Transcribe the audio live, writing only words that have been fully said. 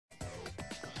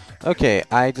Okay,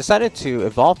 I decided to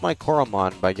evolve my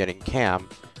Koromon by getting Cam.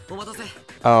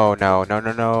 Oh no, no,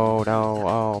 no, no, no,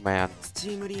 oh man.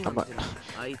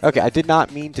 Okay, I did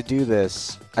not mean to do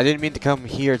this. I didn't mean to come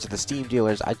here to the Steam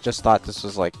dealers. I just thought this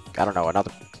was like, I don't know,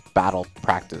 another battle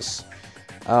practice.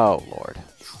 Oh lord.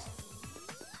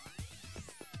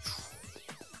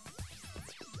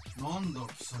 なんだ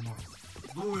貴様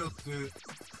どうやって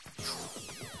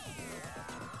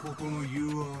ここの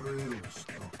URL を知っ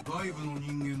た外部の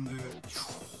人間で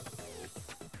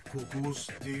ここを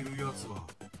知っているやつは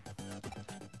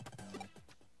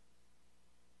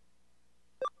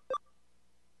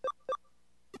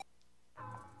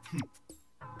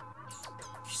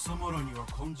貴様らには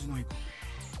感じないか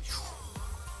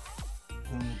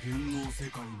この電脳世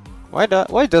界の Why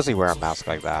does he wear a mask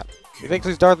like that? You think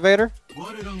he's Darth Vader? 我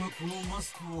らがこのマ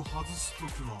スクを外すと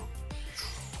きは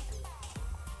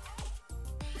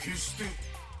決して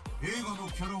映画の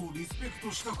キャラをリスペク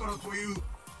トしたからという理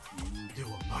由で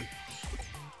はない。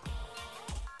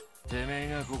てめえ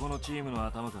がここのチームの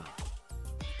頭か。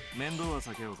面倒は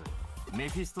避けようぜ。メ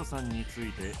フィストさんにつ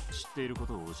いて知っているこ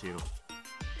とを教えろ。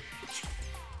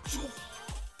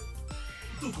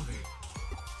どこ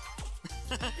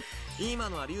で今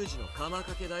のはリュウジの釜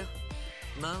掛けだよ。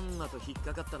まんまと引っ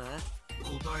かかったな。答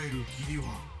える義理は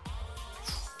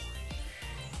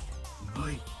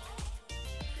ない。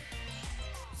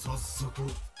さっさとお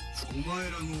前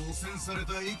らの汚染され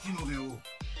た息の根を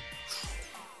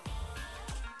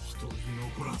一人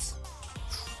残らず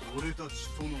俺たち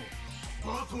との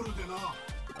バトルで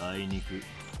な。あいにく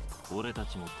俺た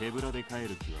ちも手ぶらで帰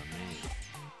る気はね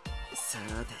え。さ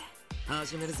て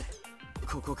始めるぜ。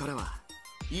ここからは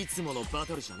いつものバ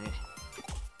トルじゃねえ。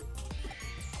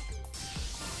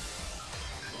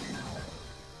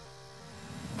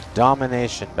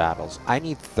Domination battles. I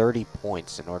need 30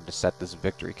 points in order to set this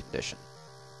victory condition.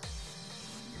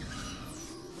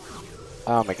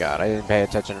 Oh my god, I didn't pay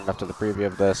attention enough to the preview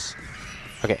of this.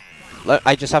 Okay,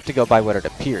 I just have to go by what it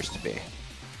appears to be.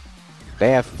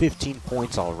 They have 15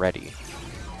 points already.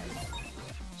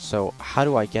 So, how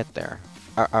do I get there?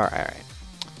 Alright.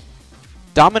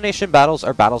 Domination battles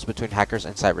are battles between hackers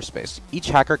in cyberspace. Each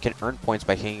hacker can earn points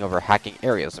by taking over hacking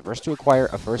areas. The first to acquire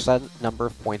a first number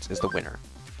of points is the winner.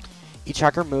 Each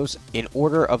hacker moves in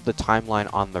order of the timeline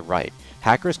on the right.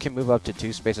 Hackers can move up to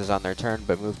 2 spaces on their turn,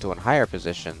 but move to a higher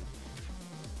position.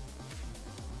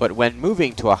 But when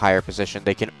moving to a higher position,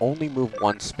 they can only move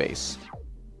 1 space.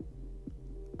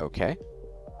 Okay.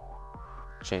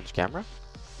 Change camera?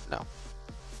 No.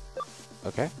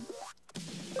 Okay.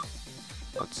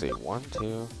 Let's see. 1,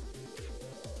 2.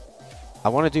 I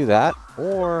want to do that,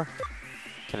 or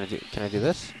can I do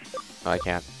this? No, I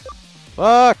can't.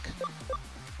 Fuck!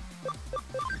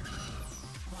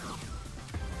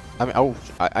 I mean, oh,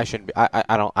 I shouldn't be.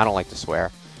 I don't like to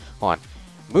swear. Hold on.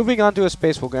 Moving on to a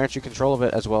space will grant you control of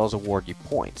it as well as award you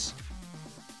points.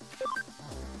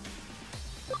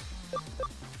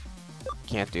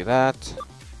 Can't do that.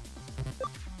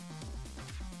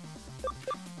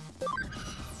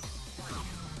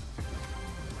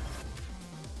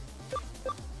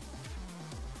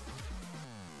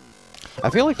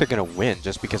 I feel like they're gonna win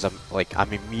just because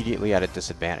I'm immediately at a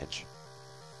disadvantage.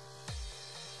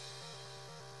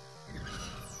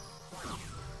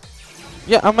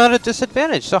 Yeah, I'm at a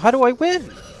disadvantage, so how do I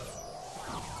win?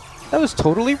 That was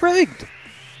totally rigged!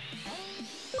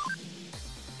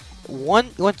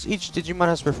 Once each Digimon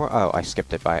has performed... Oh, I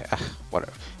skipped it by...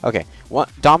 whatever. Okay,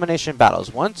 Domination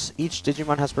battles. Once each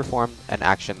Digimon has performed an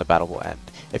action, the battle will end.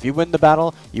 If you win the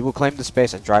battle, you will claim the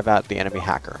space and drive out the enemy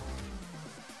hacker.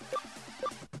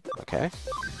 Okay.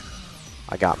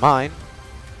 I got mine.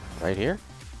 Right here.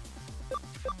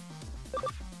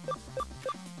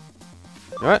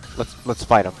 You know what? Let's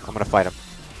fight him. I'm gonna fight him.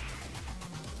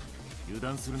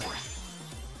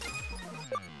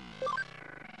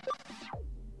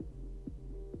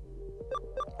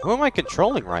 Who am I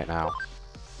controlling right now?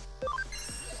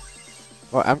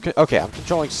 Well, I'm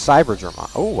controlling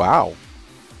Cyberdramon. Oh wow.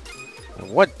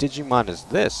 And what Digimon is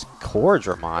this? Core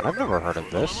Dramon. I've never heard of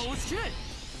this.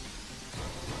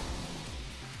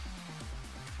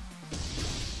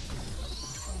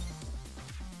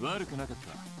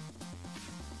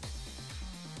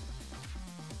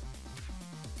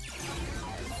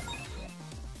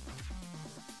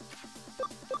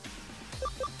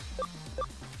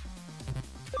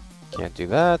 Can't do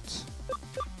that.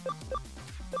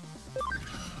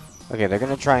 Okay, they're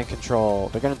gonna try and control.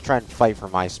 They're gonna try and fight for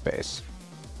my space.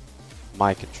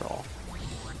 My control.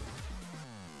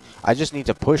 I just need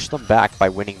to push them back by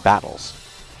winning battles.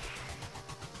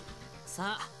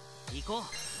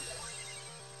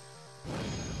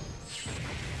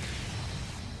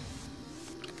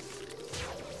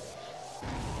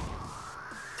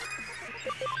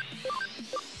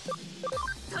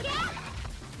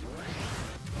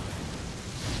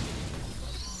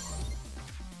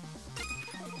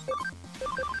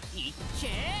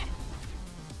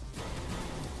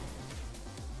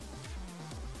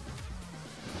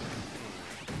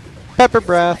 Pepper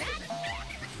breath.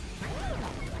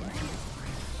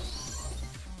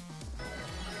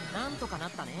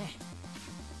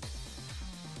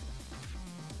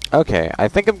 Okay, I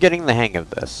think I'm getting the hang of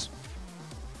this.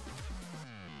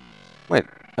 Wait,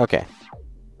 okay.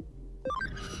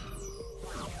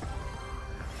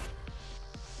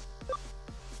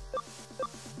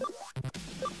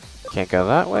 Can't go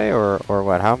that way, or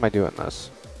what? How am I doing this?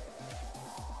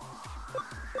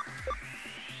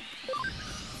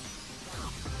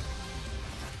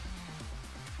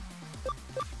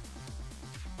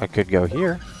 I could go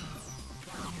here.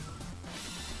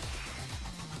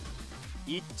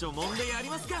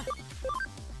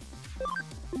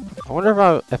 I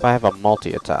wonder if I have a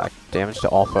multi-attack. Damage to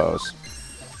all foes.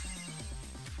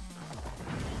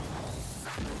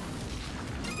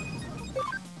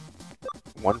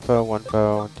 One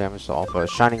foe, damage to all foes.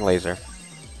 Shining laser.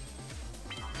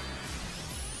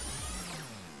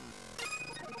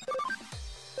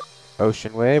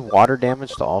 Ocean wave, water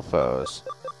damage to all foes.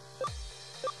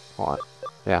 Hold on.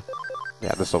 Yeah,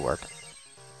 this will work.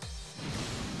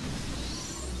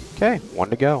 Okay, one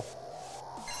to go.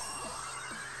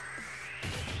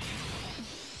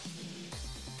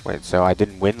 Wait, so I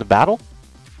didn't win the battle?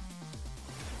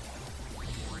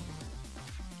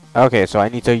 Okay, so I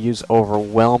need to use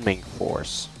overwhelming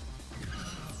force.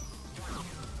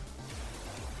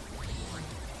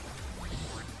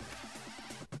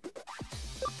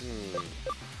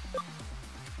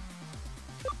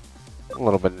 I'm a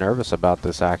little bit nervous about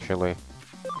this, actually.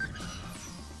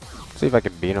 See if I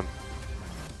can beat him.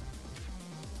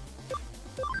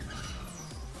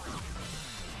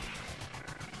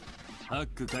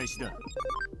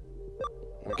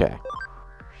 Okay.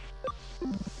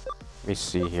 Let me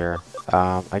see here.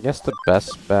 I guess the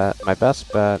best bet, my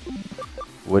best bet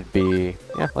would be,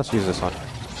 yeah, let's use this one.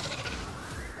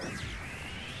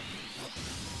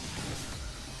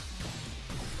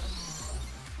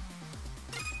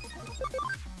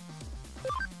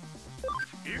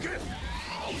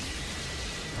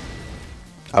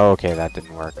 Okay, that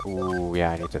didn't work. Ooh,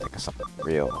 yeah, I need to think of something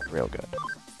real good.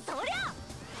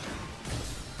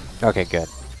 Okay, good.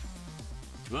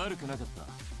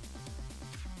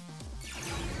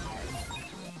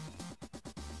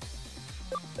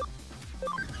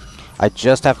 I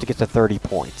just have to get to 30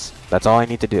 points. That's all I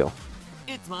need to do.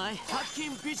 It's my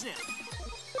hacking business.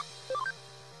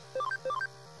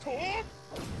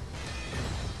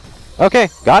 Okay,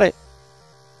 got it.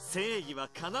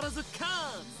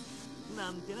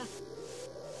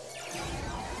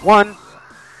 One.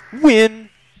 Win.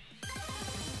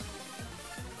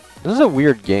 This is a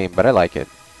weird game, but I like it.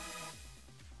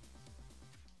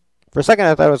 For a second,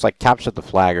 I thought it was like capture the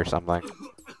flag or something.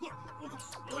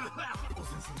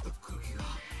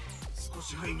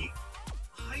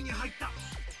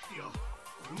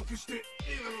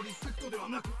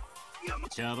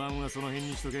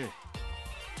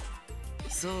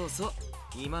 So,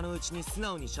 今のうちに素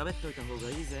直に喋っといた方が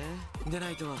いいぜ。で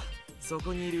ないと、そ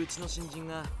こにいるうちの新人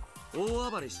が大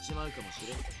暴れしちまうかもし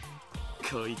れん。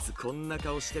こいつこんな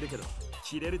顔してるけど、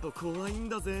切れると怖いん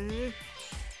だぜ。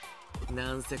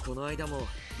なんせこの間も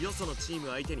よそのチーム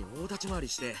相手に大立ち回り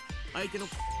して、相手のを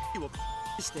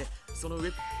して、その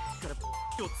上からを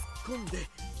突っ込んで、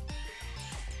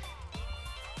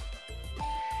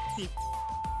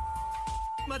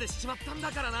までしちまったんだ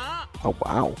からな。Oh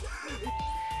wow.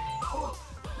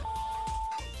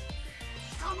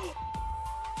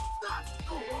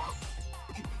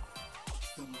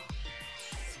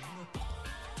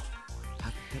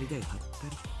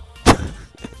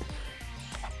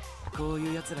 こう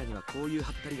いう奴らにはこういう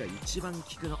ハッタリが一番効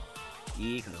くの。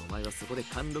いいからお前はそこで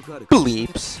貫禄ある。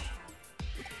Bleeps.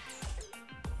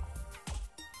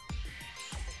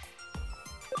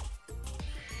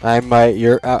 I might,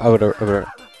 you're out of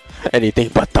anything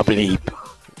but the bleep.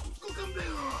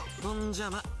 ほんじゃ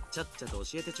ま、ちゃっちゃと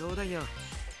教えてちょうだいよ。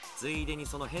ついでに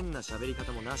その変な喋り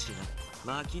方もなし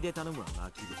な。巻きで頼むわ、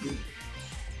巻きで。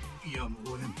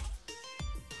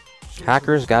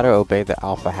Hackers gotta obey the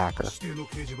alpha hacker.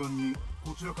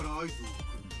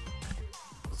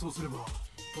 そうすれば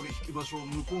取引場所を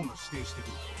向こうが指定して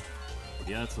く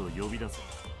る。奴を呼び出せ。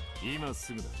今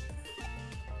すぐだ。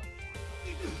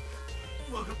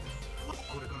分かった。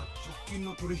これから直近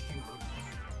の取引がある。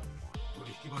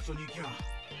取引場所に行きゃ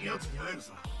奴に会える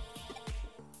さ。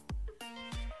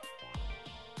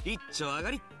一丁上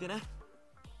がりってな。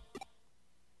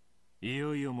い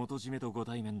よいよ元締めとご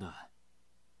対面だ。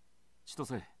千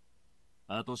歳、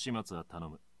後始末は頼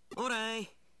む。オーライ。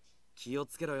気を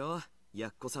つけろよ。や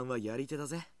っこさんはやり手だ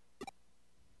ぜ。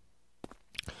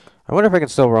I wonder if I can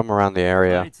still roam around the あ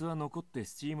area. いつは残って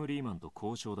スチームリーマンと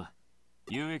交渉だ。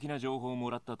有益な情報をも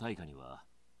らった対価には、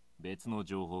別の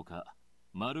情報か、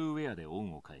マルウェアで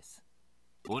恩を返す。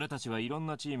俺たちはいろん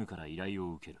なチームから依頼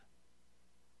を受ける。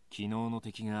昨日の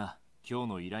敵が今日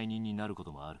の依頼人になるこ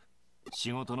ともある。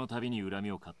仕事のたびに恨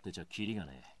みを買ってちゃキリが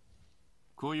ねえ。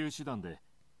こういう手段で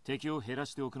敵を減ら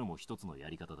しておくのも一つのや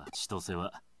り方だ。千歳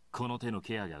はこの手の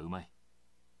ケアがうまい。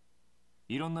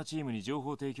いろんなチームに情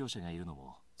報提供者がいるの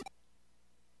も。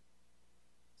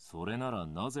それなら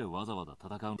なぜわざわざ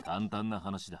戦う？簡単な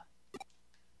話だ。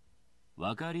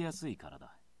わかりやすいから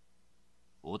だ。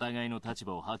お互いの立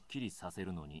場をはっきりさせ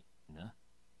るのにな。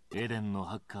エデンの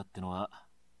ハッカーってのは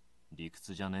理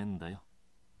屈じゃねえんだよ。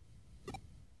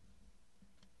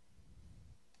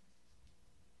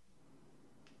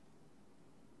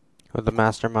With the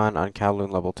mastermind on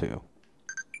Kowloon level 2. I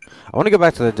want to go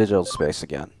back to the digital space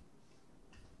again.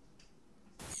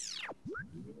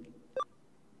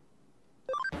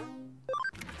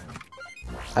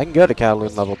 I can go to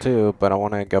Kowloon level 2, but I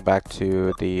want to go back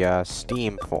to the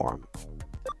Steam form.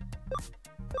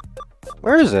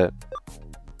 Where is it?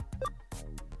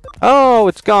 Oh,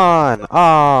 it's gone.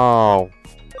 Oh.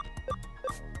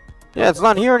 Yeah, it's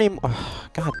not here anymore.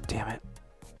 God damn it.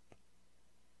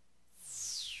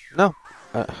 No.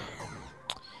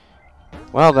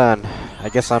 Well then, I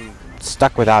guess I'm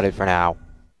stuck without it for now.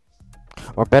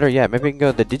 Or better yet, maybe I can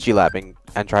go to the Digilab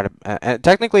and try to...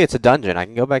 technically it's a dungeon. I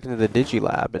can go back into the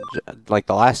Digilab, and, like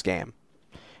the last game,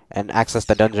 and access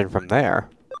the dungeon from there.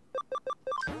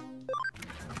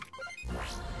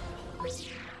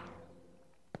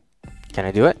 Can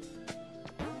I do it?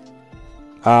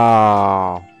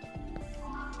 Oh.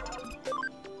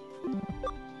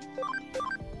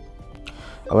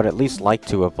 I would at least like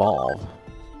to evolve.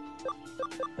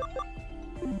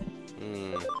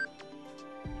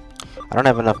 I don't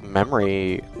have enough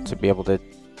memory to be able to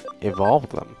evolve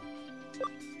them.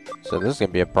 So this is going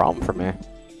to be a problem for me.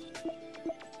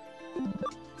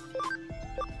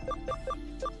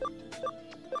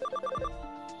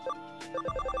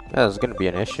 Yeah, this is going to be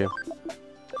an issue.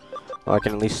 Well, I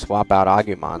can at least swap out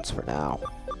Agumons for now.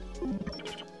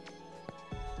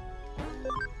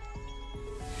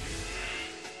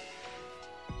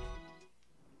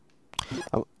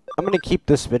 I'm going to keep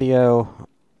this video,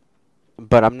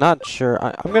 but I'm not sure.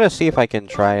 I'm going to see if I can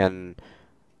try and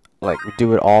like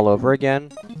do it all over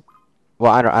again.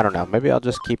 Well, I don't know. Maybe I'll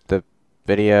just keep the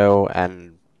video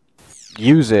and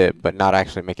use it, but not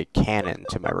actually make it canon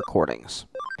to my recordings.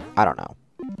 I don't know.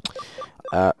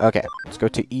 Okay, let's go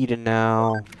to Eden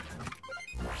now.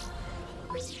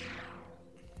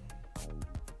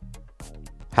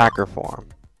 Hacker form.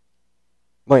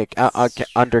 Wait,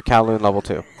 under Kowloon level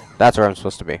 2. That's where I'm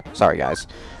supposed to be. Sorry, guys.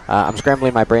 I'm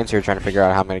scrambling my brains here trying to figure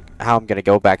out how I'm gonna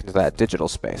go back into that digital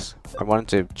space. I wanted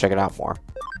to check it out more.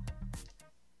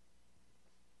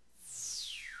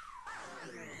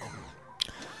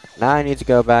 Now I need to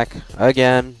go back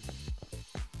again.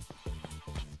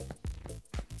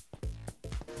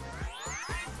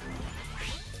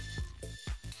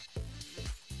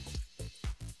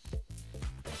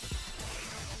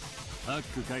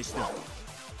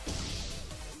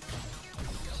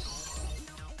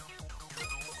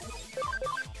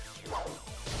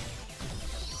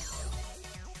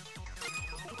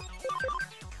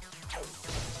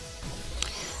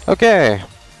 Okay,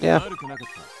 yeah.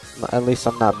 At least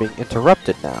I'm not being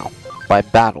interrupted now by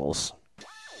battles.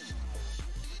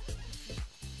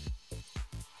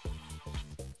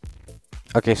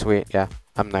 Okay, sweet, yeah,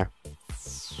 I'm there.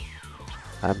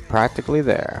 I'm practically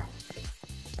there.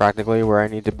 Practically where I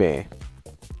need to be.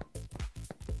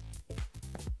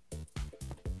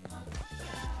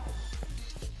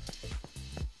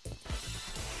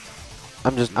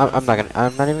 I'm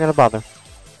not even gonna bother.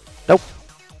 Nope.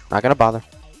 Not gonna bother.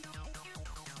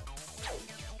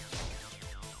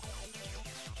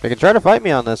 They can try to fight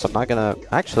me on this. I'm not gonna...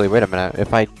 Actually, wait a minute.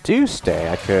 If I do stay,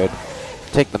 I could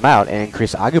take them out and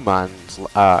increase Agumon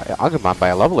by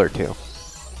a level or two.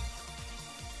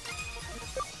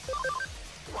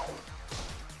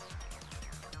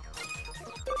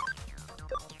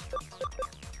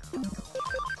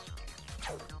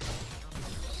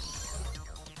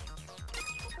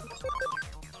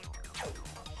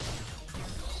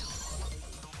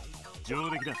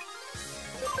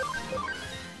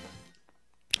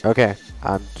 Okay,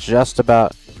 I'm just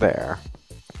about there.